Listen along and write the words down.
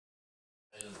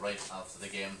right after the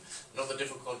game. Another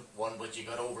difficult one, but you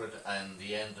got over it in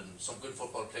the end, and some good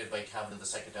football played by Cavan in the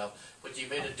second half. But you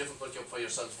made it difficult for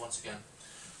yourselves once again.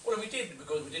 Well, we did,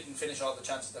 because we didn't finish all the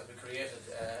chances that we created,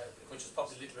 which is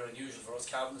probably a little bit unusual for us.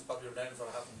 Cavan is probably renowned for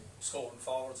having scoring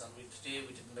forwards, and today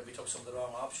we didn't. Maybe took some of the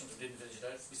wrong options. We didn't finish it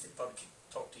out. We still probably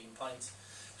kicked 13 points.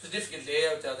 It was a difficult day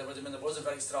out there. There was a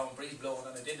very strong breeze blowing,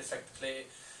 and it did affect the play.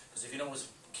 Because if you know it was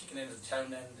kicking into the town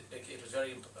end, it was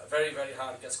very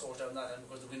hard to get scores down that end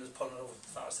because the wind was pulling it over to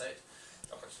the far side.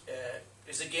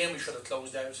 It's a game we should have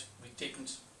closed out. We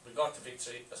didn't. We got the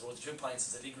victory. I suppose the 2 points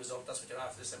is a league result. That's what you're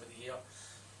after this time of the year.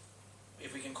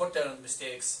 If we can cut down on the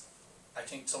mistakes, I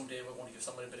think someday we're going to give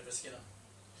somebody a bit of a skinner.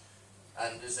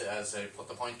 And as I put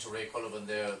the point to Ray Cullivan,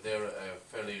 they're a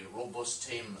fairly robust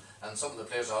team, and some of the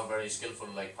players are very skillful,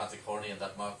 like Patrick Horney and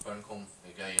that Mark Burncombe,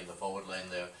 the guy in the forward line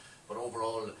there. But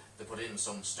overall, they put in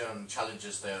some stern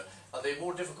challenges there. Are they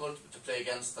more difficult to play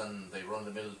against than the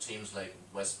run-of-the-mill teams like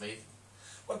Westmeath?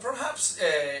 Well, perhaps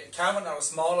Cavan are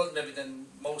smaller maybe than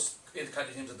most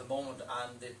in-county teams at the moment,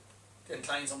 and they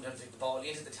incline sometimes to take the ball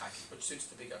into the tackle, which suits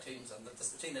the bigger teams, and that's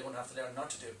the thing they're going to have to learn not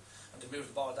to do, and to move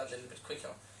the ball that little bit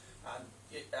quicker. And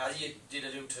as you did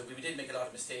allude to, we did make a lot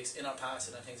of mistakes in our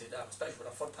passing and things like that, especially with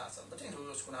our foot passing. The things we're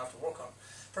just going to have to work on.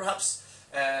 Perhaps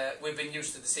we've been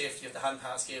used to the safety of the hand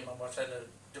pass game, and we're trying to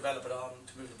develop it on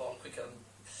to move the ball quicker.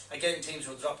 And again, teams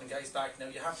who are dropping guys back now,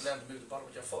 you have to learn to move the ball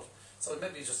with your foot. So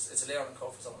maybe it's a learning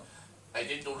curve for someone. I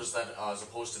did notice that as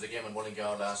opposed to the game in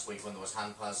Mullingar last week when there was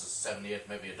hand passes, 78,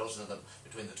 maybe a dozen of them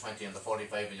between the 20 and the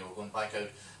 45, and you were going back out,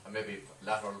 and maybe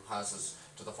lateral passes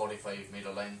to the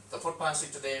 45-metre line. The foot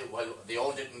passing today, while they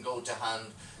all didn't go to hand,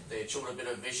 they showed a bit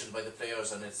of vision by the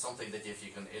players, and it's something that if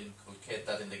you can inculcate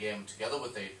that in the game together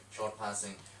with the short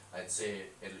passing, I'd say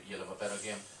you'll have a better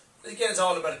game. Again, it's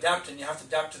all about adapting. You have to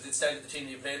adapt to the style of the team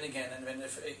that you're playing again, and when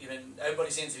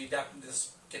everybody seems to be adapting to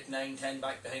this, get 9, 10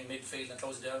 back behind midfield and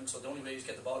close it down, so the only way is to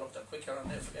get the ball up there quicker. And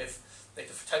if like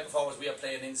the type of forwards we are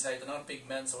playing inside, they're not big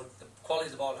men, so the quality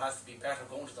of the ball has to be better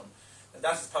going to them. And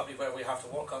that is probably where we have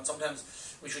to work on.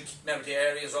 Sometimes we should kick them out the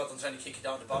areas rather than trying to kick it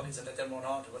down to bodies and let them run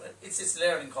onto it. It's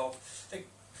learning curve. Like,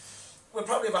 we'll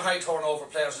probably have a high turnover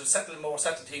of players. We're a more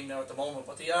settled team now at the moment,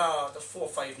 but there's 4 or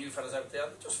 5 new fellas out there.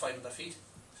 They're just finding their feet.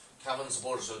 Cavan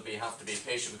supporters will have to be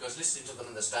patient, because listening to them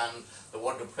in the stand, they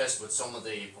weren't impressed with some of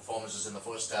the performances in the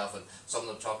first half, and some of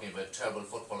them talking about terrible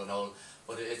football and all.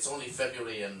 But it's only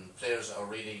February, and players are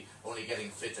really only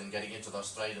getting fit and getting into their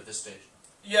stride at this stage.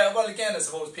 Yeah, well, again, I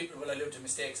suppose people will allude to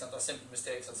mistakes, and they're simple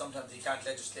mistakes, and sometimes you can't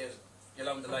legislate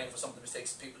along the line for some of the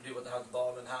mistakes people do when they have the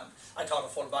ball in hand. I thought a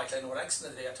full back line were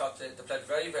excellent today. I thought they played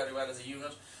very well as a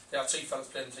unit. There are 3 fellas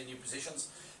playing 3 new positions.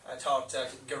 I thought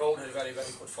Garone had a very good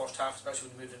first half, especially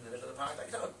when we moved into the middle of the park. I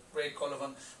thought Ray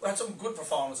Cullivan, we had some good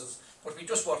performances, but we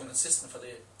just weren't consistent for the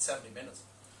 70 minutes.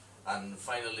 And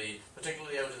finally,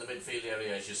 particularly out in the midfield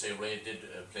area, as you say, Ray did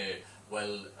play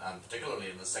well, and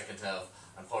particularly in the second half,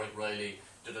 and Pádraig Riley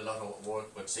did a lot of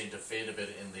work but seemed to fade a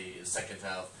bit in the second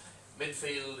half.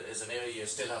 Midfield is an area you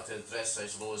still have to address, I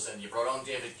suppose, and you brought on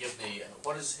David Gibney.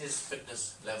 What is his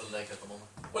fitness level like at the moment?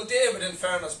 Well, David, in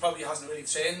fairness, probably hasn't really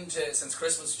trained since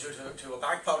Christmas due to a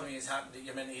back problem he's had.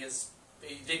 I mean,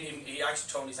 he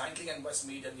actually torn his ankle in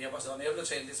Westmeath, and he was unable to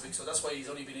train this week, so that's why he's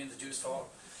only been introduced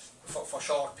for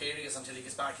short periods until he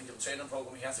gets back into the training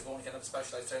program. He has to go and get a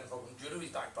specialised training program due to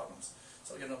his back problems.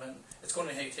 So, I mean, it's going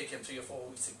to take him 3 or 4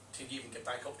 weeks to even get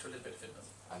back up to a little bit of fitness.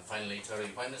 And finally,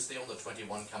 Terry, when is the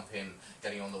Under-21 campaign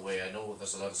getting on the way? I know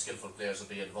there's a lot of skillful players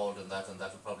will be involved in that, and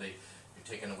that will probably be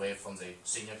taken away from the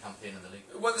senior campaign in the league.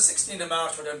 Well, the 16th of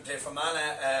March we're down to play for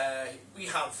Mana. We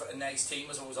have a nice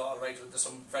team, as always, all right. There's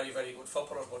some very good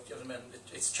footballers, but you know what I mean,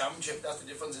 it's championship. That's the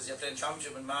difference. Is you're playing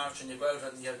championship in March, and you go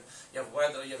out and you have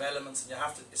weather, you have elements, and you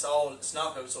have to. It's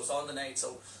knockout, so it's on the night.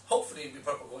 So hopefully it'll be a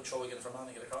proper good show again for Mana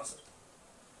to get across it.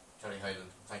 Terry Hyland,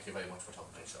 thank you very much for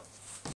talking to the show.